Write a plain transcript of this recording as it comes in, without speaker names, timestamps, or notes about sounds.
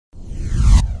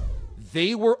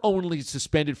they were only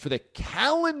suspended for the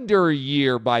calendar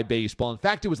year by baseball. In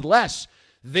fact, it was less.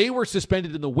 They were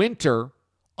suspended in the winter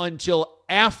until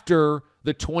after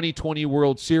the 2020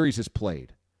 World Series is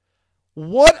played.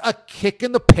 What a kick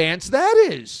in the pants that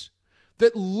is.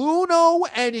 That Luno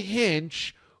and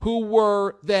Hinch, who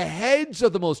were the heads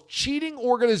of the most cheating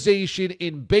organization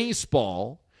in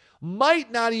baseball,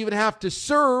 might not even have to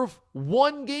serve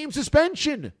 1 game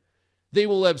suspension. They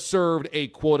will have served a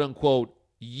quote-unquote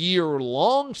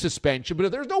year-long suspension, but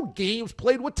if there's no games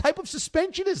played, what type of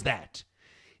suspension is that?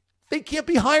 They can't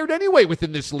be hired anyway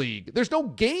within this league. There's no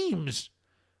games.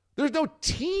 There's no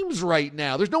teams right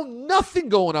now. There's no nothing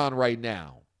going on right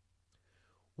now.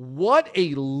 What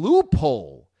a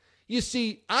loophole. You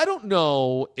see, I don't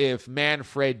know if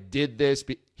Manfred did this.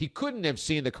 He couldn't have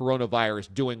seen the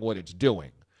coronavirus doing what it's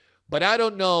doing. But I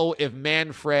don't know if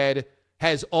Manfred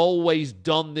has always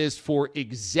done this for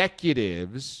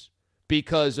executives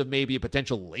because of maybe a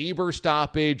potential labor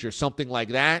stoppage or something like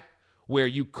that, where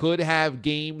you could have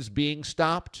games being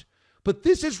stopped. But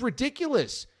this is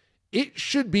ridiculous. It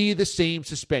should be the same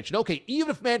suspension. Okay, even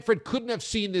if Manfred couldn't have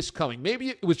seen this coming, maybe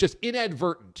it was just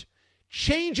inadvertent.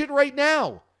 Change it right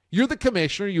now. You're the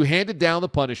commissioner. You handed down the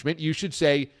punishment. You should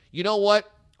say, you know what?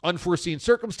 Unforeseen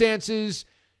circumstances.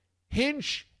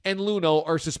 Hinch and Luno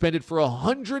are suspended for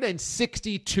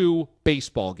 162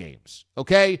 baseball games.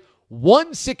 Okay?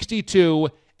 162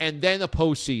 and then a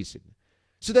postseason.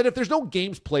 So that if there's no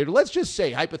games played, or let's just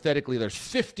say, hypothetically, there's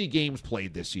 50 games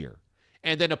played this year,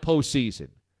 and then a postseason,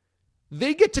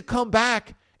 they get to come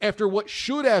back after what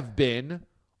should have been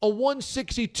a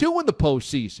 162 in the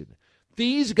postseason.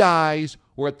 These guys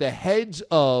were at the heads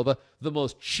of the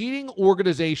most cheating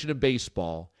organization in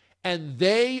baseball, and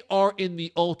they are in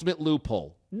the ultimate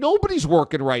loophole. Nobody's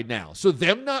working right now, so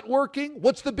them not working,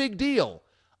 what's the big deal?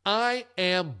 I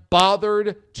am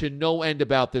bothered to no end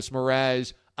about this,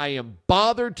 Mraz. I am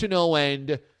bothered to no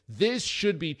end. This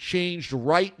should be changed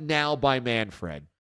right now by Manfred.